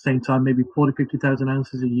producing at the same time, maybe 40,000, 50,000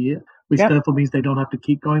 ounces a year, which therefore means they don't have to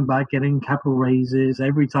keep going back, getting capital raises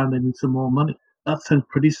every time they need some more money. That sounds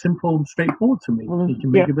pretty simple and straightforward to me. You can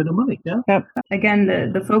make a bit of money. Again,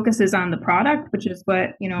 the focus is on the product, which is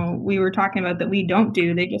what, we were talking about that we don't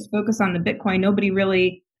do. They just focus on the Bitcoin. Nobody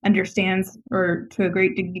really understands, or to a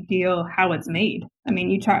great deal, how it's made. I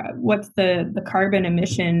mean, what's the carbon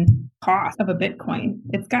emission cost of a Bitcoin,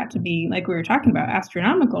 it's got to be, like we were talking about,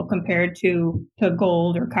 astronomical compared to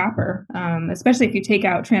gold or copper, especially if you take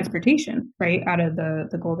out transportation, right, out of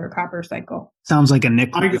the gold or copper cycle. Sounds like a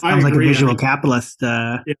visual capitalist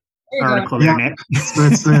article there, Nick.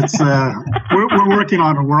 We're working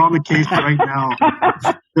on it. We're on the case right now.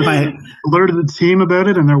 I alerted the team about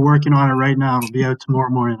it, and they're working on it right now. It'll be out tomorrow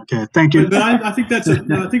morning. Okay, thank you. But I think that's a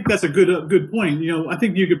good point. I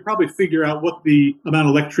think you could probably figure out what the amount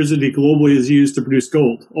of electricity globally is used to produce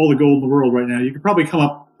gold. All the gold in the world right now, you could probably come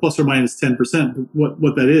up plus or minus 10%,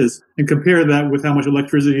 what that is, and compare that with how much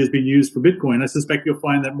electricity is being used for Bitcoin. I suspect you'll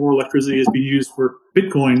find that more electricity is being used for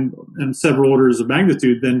Bitcoin in several orders of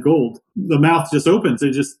magnitude than gold. The mouth just opens.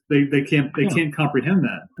 They can't comprehend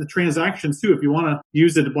that. The transactions too, if you want to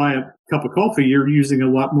use it to buy a cup of coffee, you're using a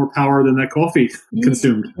lot more power than that coffee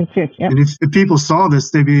consumed. And if people saw this,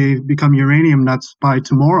 they'd become uranium nuts by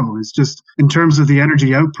tomorrow. It's just in terms of the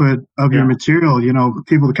energy output of your material,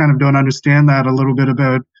 people kind of don't understand that a little bit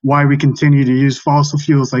about why we continue to use fossil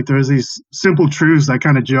fuels. Like there's these simple truths that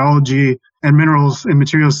kind of geology and minerals and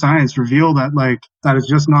material science reveal that is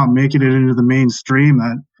just not making it into the mainstream.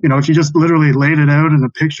 That, if you just literally laid it out in a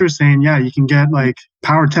picture saying, yeah, you can get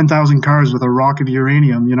power 10,000 cars with a rock of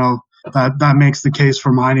uranium, that makes the case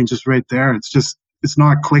for mining just right there. It's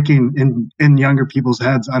not clicking in younger people's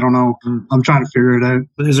heads. I don't know. I'm trying to figure it out.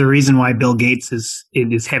 But there's a reason why Bill Gates is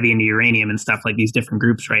heavy into uranium and stuff, like these different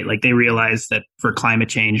groups, right? Like they realize that for climate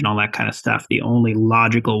change and all that kind of stuff, the only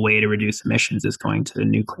logical way to reduce emissions is going to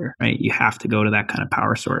nuclear, right? You have to go to that kind of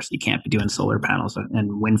power source. You can't be doing solar panels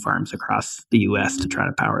and wind farms across the U.S. to try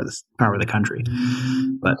to power the country.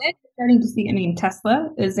 But starting to see, Tesla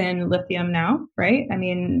is in lithium now, right?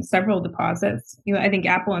 Several deposits. I think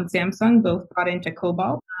Apple and Samsung both got into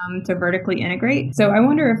cobalt to vertically integrate. So I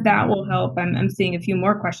wonder if that will help. I'm seeing a few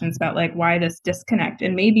more questions about why this disconnect.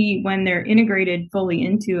 And maybe when they're integrated fully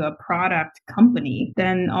into a product company,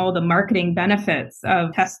 then all the marketing benefits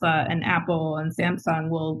of Tesla and Apple and Samsung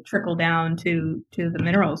will trickle down to the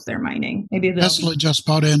minerals they're mining. Maybe Tesla just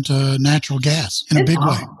bought into natural gas in a big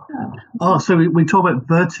way. Oh, so we talk about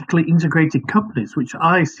vertically integrated companies, which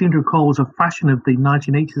I seem to recall was a fashion of the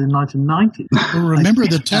 1980s and 1990s. Well, remember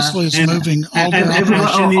that Tesla is moving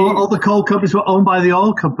all the coal companies were owned by the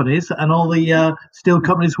oil companies, and all the steel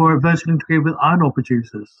companies were vertically integrated with iron ore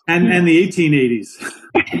producers. And the 1880s.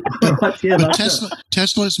 But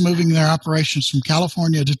Tesla is moving their operations from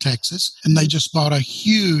California to Texas, and they just bought a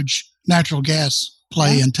huge natural gas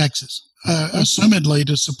play in Texas, assumedly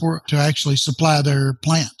to actually supply their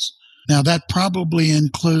plants. Now, that probably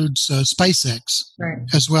includes SpaceX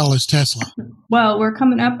as well as Tesla. Well, we're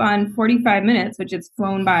coming up on 45 minutes, which has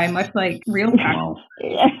flown by, much like real time.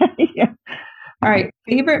 Yeah. All right.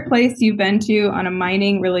 Favorite place you've been to on a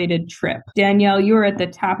mining-related trip? Danielle, you are at the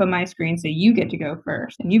top of my screen, so you get to go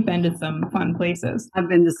first. And you've been to some fun places. I've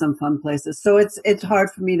been to some fun places. So it's hard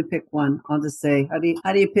for me to pick one. I'll just say, how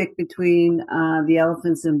do you pick between the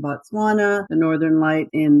elephants in Botswana, the Northern Light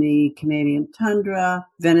in the Canadian tundra,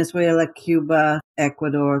 Venezuela, Cuba,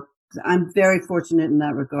 Ecuador? I'm very fortunate in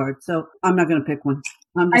that regard. So I'm not going to pick one.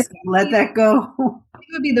 I'm just going to let that go.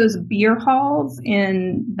 It would be those beer halls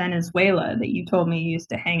in Venezuela that you told me you used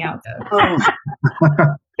to hang out at. Oh.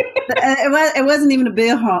 It wasn't even a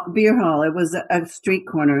beer hall. It was a street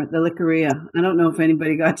corner, the Licoria. I don't know if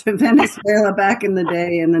anybody got to Venezuela back in the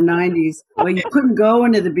day in the 90s. Well, you couldn't go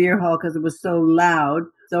into the beer hall because it was so loud.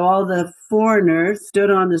 So all the foreigners stood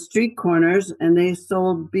on the street corners and they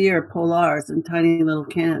sold beer, Polars, in tiny little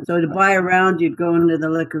cans. So to buy a round, you'd go into the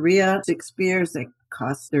Licoria, 6 beers that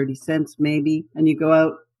cost 30 cents maybe, and you go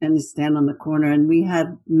out and you stand on the corner. And we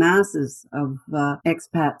had masses of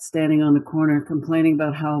expats standing on the corner complaining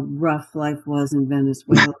about how rough life was in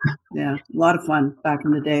Venezuela. Yeah, a lot of fun back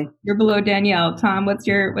in the day. You're below Danielle. Tom, what's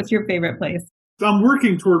your favorite place? I'm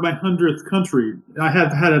working toward my 100th country. I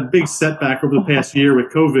have had a big setback over the past year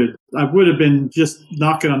with COVID. I would have been just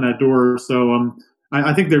knocking on that door. So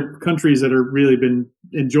I think there are countries that have really been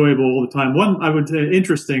enjoyable all the time. One I would say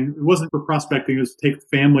interesting, it wasn't for prospecting, it was to take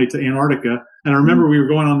the family to Antarctica. And I remember we were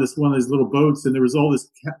going on one of these little boats and there was all this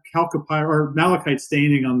chalcopyrite or malachite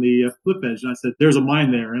staining on the flip edge. And I said, there's a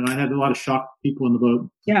mine there. And I had a lot of shocked people in the boat.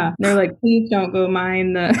 Yeah. They're like, please don't go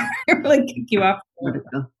mine. They kick you off.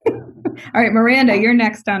 All right, Miranda, you're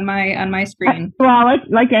next on my screen. Well,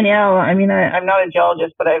 like Danielle, I'm not a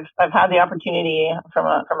geologist, but I've had the opportunity from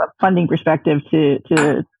a funding perspective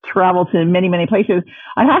to travel to many, many places.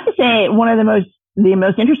 I have to say one of the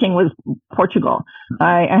most interesting was Portugal.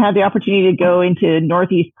 I had the opportunity to go into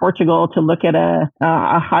northeast Portugal to look at a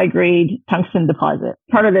high grade tungsten deposit.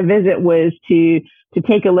 Part of the visit was to to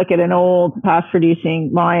take a look at an old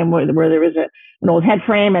past-producing mine where there was an old head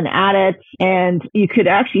frame and adits, and you could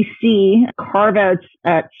actually see carve-outs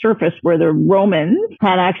at surface where the Romans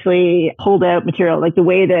had actually pulled out material, like the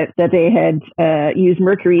way that they had used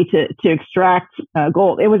mercury to extract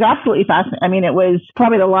gold. It was absolutely fascinating. I mean, it was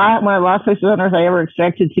probably one of the last places on earth I ever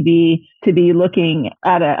expected to be looking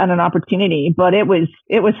at an opportunity, but it was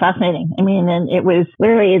fascinating. I mean, and it was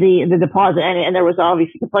literally the deposit, and there was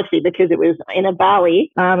obviously complexity because it was in a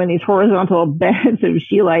valley, and these horizontal beds of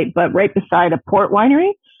scheelite, but right beside a port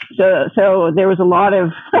winery. So there was a lot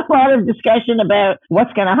of discussion about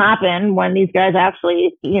what's going to happen when these guys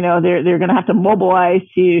actually, they're going to have to mobilize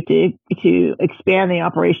to expand the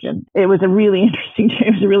operation. It was a really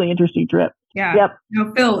interesting trip. Yeah. Yep.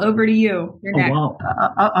 Now, Phil, over to you. You're next. Wow.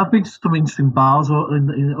 I've been to some interesting bars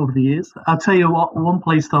over the years. I'll tell you what. One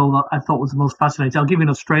place though that I thought was the most fascinating. I'll give you an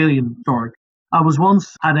Australian story. I was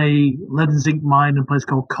once at a lead and zinc mine in a place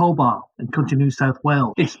called Cobar in country New South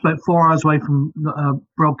Wales. It's about 4 hours away from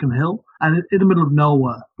Broken Hill and in the middle of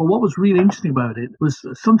nowhere. But what was really interesting about it was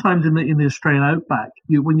sometimes in the Australian outback,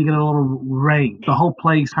 when you get a lot of rain, the whole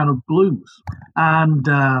place kind of blooms and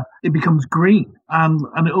it becomes green. And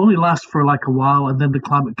it only lasts for like a while, and then the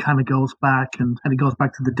climate kind of goes back, and it goes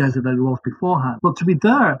back to the desert that it was beforehand. But to be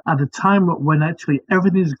there at a time when actually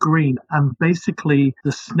everything's green, and basically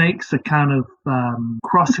the snakes are kind of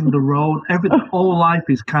crossing the road, all life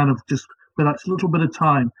is kind of just, with that little bit of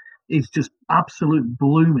time, it's just absolute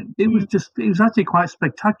blooming. It was actually quite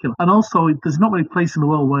spectacular. And also, there's not many places in the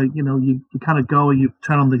world where, you kind of go and you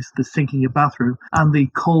turn on the sink in your bathroom and the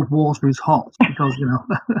cold water is hot because,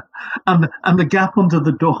 and the gap under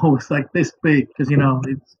the door was like this big because,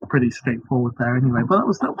 it's pretty straightforward there anyway. But that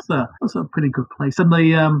was a pretty good place. And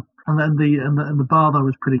the bar though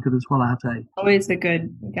was pretty good as well, I have to say. Always you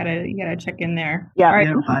gotta check in there. Yeah. All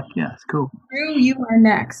right. Yeah, it's cool. Drew, you are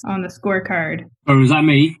next on the scorecard. Oh, is that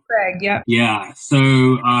me? Greg, yep. Yeah, so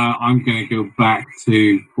I'm going to go back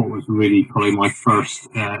to what was really probably my first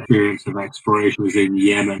experience of exploration was in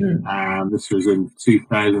Yemen. This was in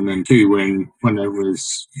 2002 when it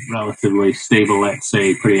was relatively stable, let's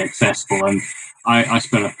say, pretty accessible. And I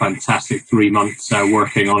spent a fantastic 3 months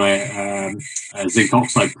working on a zinc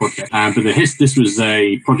oxide project. But this was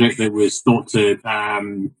a project that was thought to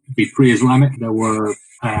be pre-Islamic. There were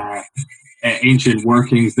ancient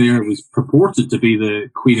workings there. It was purported to be the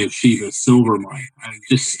Queen of Sheba's silver mine, and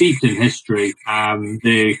just steeped in history.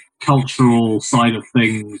 The cultural side of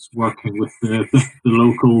things, working with the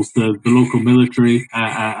locals, the local military,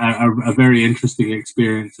 a very interesting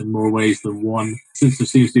experience in more ways than one. Since there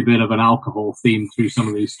seems to be a bit of an alcohol theme through some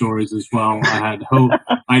of these stories as well,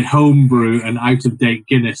 I'd homebrew an out-of-date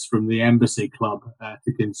Guinness from the Embassy Club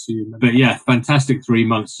to consume. But yeah, fantastic 3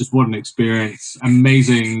 months. Just what an experience.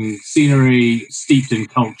 Amazing scenery, steeped in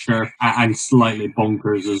culture, and slightly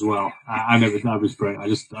bonkers as well. And that was great.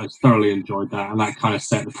 I thoroughly enjoyed that, and that kind of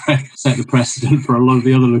set the precedent for a lot of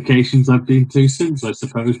the other locations I've been to since, I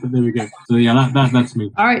suppose. But there we go. So yeah, that's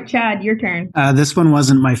me. All right, Chad, your turn. This one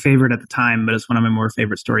wasn't my favorite at the time, but it's one of my more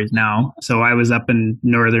favorite stories now. So I was up in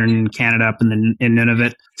northern Canada, up in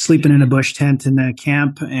Nunavut, sleeping in a bush tent in a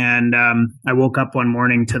camp, and I woke up one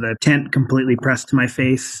morning to the tent completely pressed to my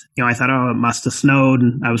face. I thought, it must have snowed,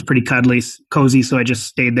 and I was pretty cozy, so I just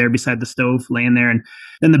stayed there beside the stove, laying there, and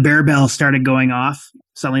then the bear bell started going off.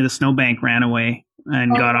 Suddenly the snowbank ran away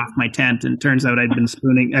and got off my tent, and turns out I'd been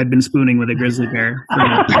spooning with a grizzly bear.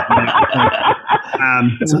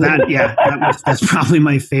 So that's probably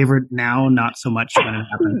my favorite now, not so much when it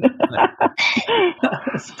happened.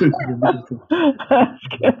 That's good.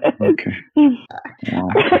 Okay. Wow.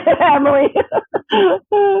 Emily.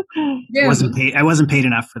 I wasn't paid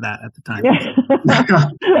enough for that at the time.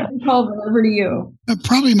 Over to you.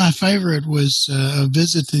 Probably my favorite was a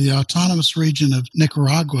visit to the autonomous region of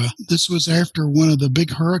Nicaragua. This was after one of the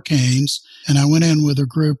big hurricanes, and I went in with a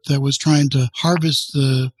group that was trying to harvest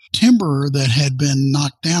the timber that had been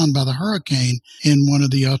knocked down by the hurricane in one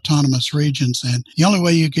of the autonomous regions. And the only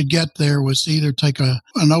way you could get there was to either take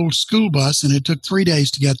an old school bus, and it took 3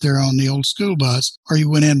 days to get there on the old school bus, or you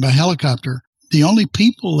went in by helicopter. The only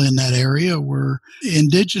people in that area were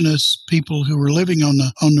indigenous people who were living on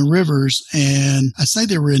the rivers. And I say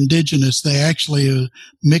they were indigenous. They actually a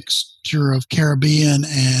mixture of Caribbean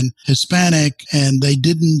and Hispanic, and they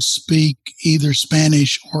didn't speak either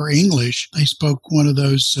Spanish or English. They spoke one of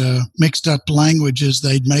those mixed up languages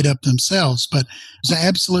they'd made up themselves. But it was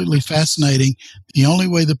absolutely fascinating. The only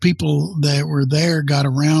way the people that were there got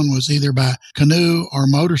around was either by canoe or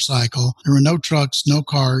motorcycle. There were no trucks, no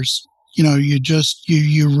cars.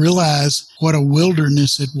 you realize what a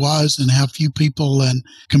wilderness it was and how few people, and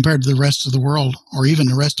compared to the rest of the world, or even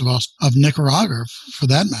the rest of us, of Nicaragua for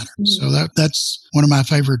that matter. Mm-hmm. So that's one of my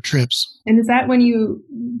favorite trips. And is that when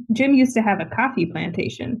Jim used to have a coffee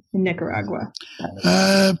plantation in Nicaragua?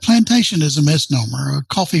 Plantation is a misnomer. A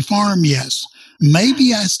coffee farm, yes.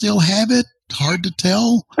 Maybe I still have it. Hard to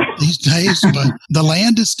tell these days, but the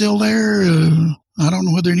land is still there. I don't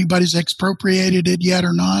know whether anybody's expropriated it yet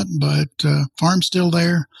or not, but farm's still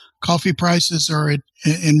there. Coffee prices are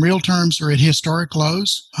in real terms, are at historic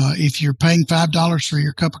lows. If you're paying $5 for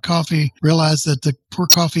your cup of coffee, realize that the poor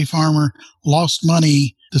coffee farmer lost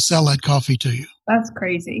money to sell that coffee to you. That's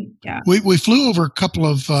crazy. Yeah. We flew over a couple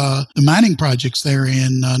of the mining projects there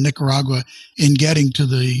in Nicaragua in getting to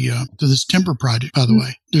this timber project, by the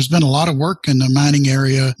way. There's been a lot of work in the mining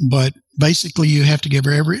area, but basically you have to get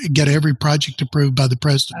every project approved by the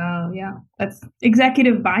president. Oh, yeah. That's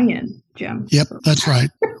executive buy-in, Jim. Yep, that's right.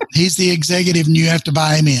 He's the executive and you have to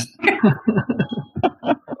buy him in.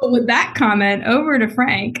 Well, with that comment, over to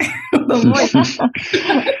Frank, the lawyer.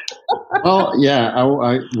 Well, yeah,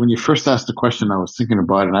 I when you first asked the question, I was thinking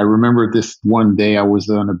about it. And I remember this one day I was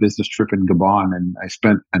on a business trip in Gabon, and I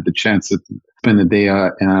had the chance to spend the day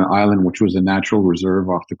in an island, which was a natural reserve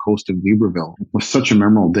off the coast of Libreville. It was such a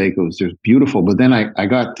memorable day because it was beautiful. But then I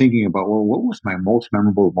got thinking about, well, what was my most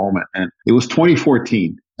memorable moment? And it was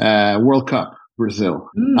 2014, World Cup, Brazil.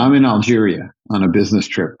 I'm in Algeria on a business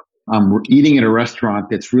trip. I'm eating at a restaurant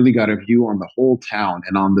that's really got a view on the whole town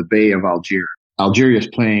and on the Bay of Algiers. Algeria is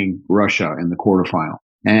playing Russia in the quarterfinal,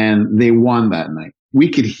 and they won that night. We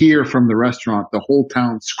could hear from the restaurant the whole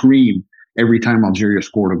town scream every time Algeria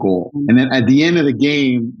scored a goal. And then at the end of the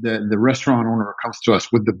game, the restaurant owner comes to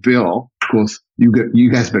us with the bill, goes, you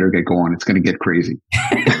guys better get going. It's going to get crazy.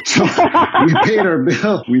 So we paid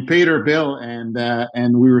our bill,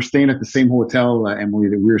 and we were staying at the same hotel, Emily,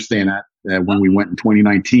 that we were staying at when we went in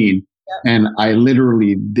 2019. And I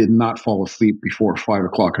literally did not fall asleep before 5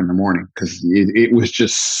 o'clock in the morning because it was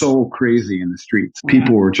just so crazy in the streets.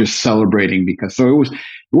 People were just celebrating so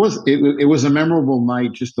it was a memorable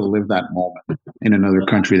night just to live that moment in another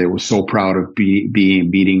country that was so proud of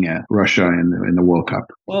beating Russia in the World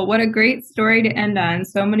Cup. Well, what a great story to end on.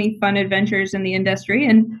 So many fun adventures in the industry.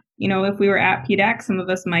 And, if we were at PDAC, some of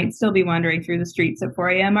us might still be wandering through the streets at 4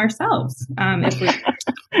 a.m. ourselves. Of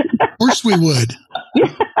course we would.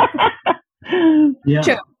 Yeah.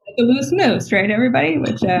 The loose moose, right, everybody?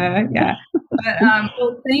 Which, yeah. But,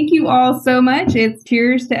 well, thank you all so much. It's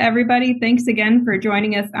cheers to everybody. Thanks again for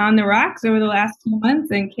joining us on the Rocks over the last 2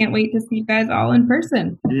 months, and can't wait to see you guys all in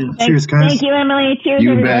person. Yeah. Cheers, guys. Thank you, Emily. Cheers,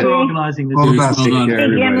 You everybody. bet. Organizing this. All the best. Take care, Thank you,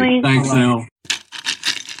 everybody. Emily. Thanks, Al.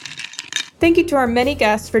 Thank you to our many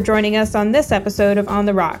guests for joining us on this episode of On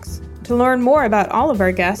the Rocks. To learn more about all of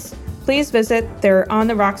our guests, please visit their On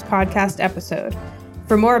the Rocks podcast episode.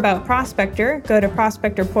 For more about Prospector, go to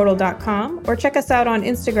prospectorportal.com or check us out on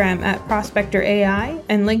Instagram at ProspectorAI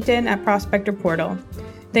and LinkedIn at Prospector Portal.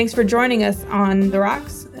 Thanks for joining us on The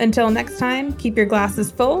Rocks. Until next time, keep your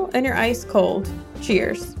glasses full and your ice cold.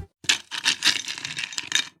 Cheers.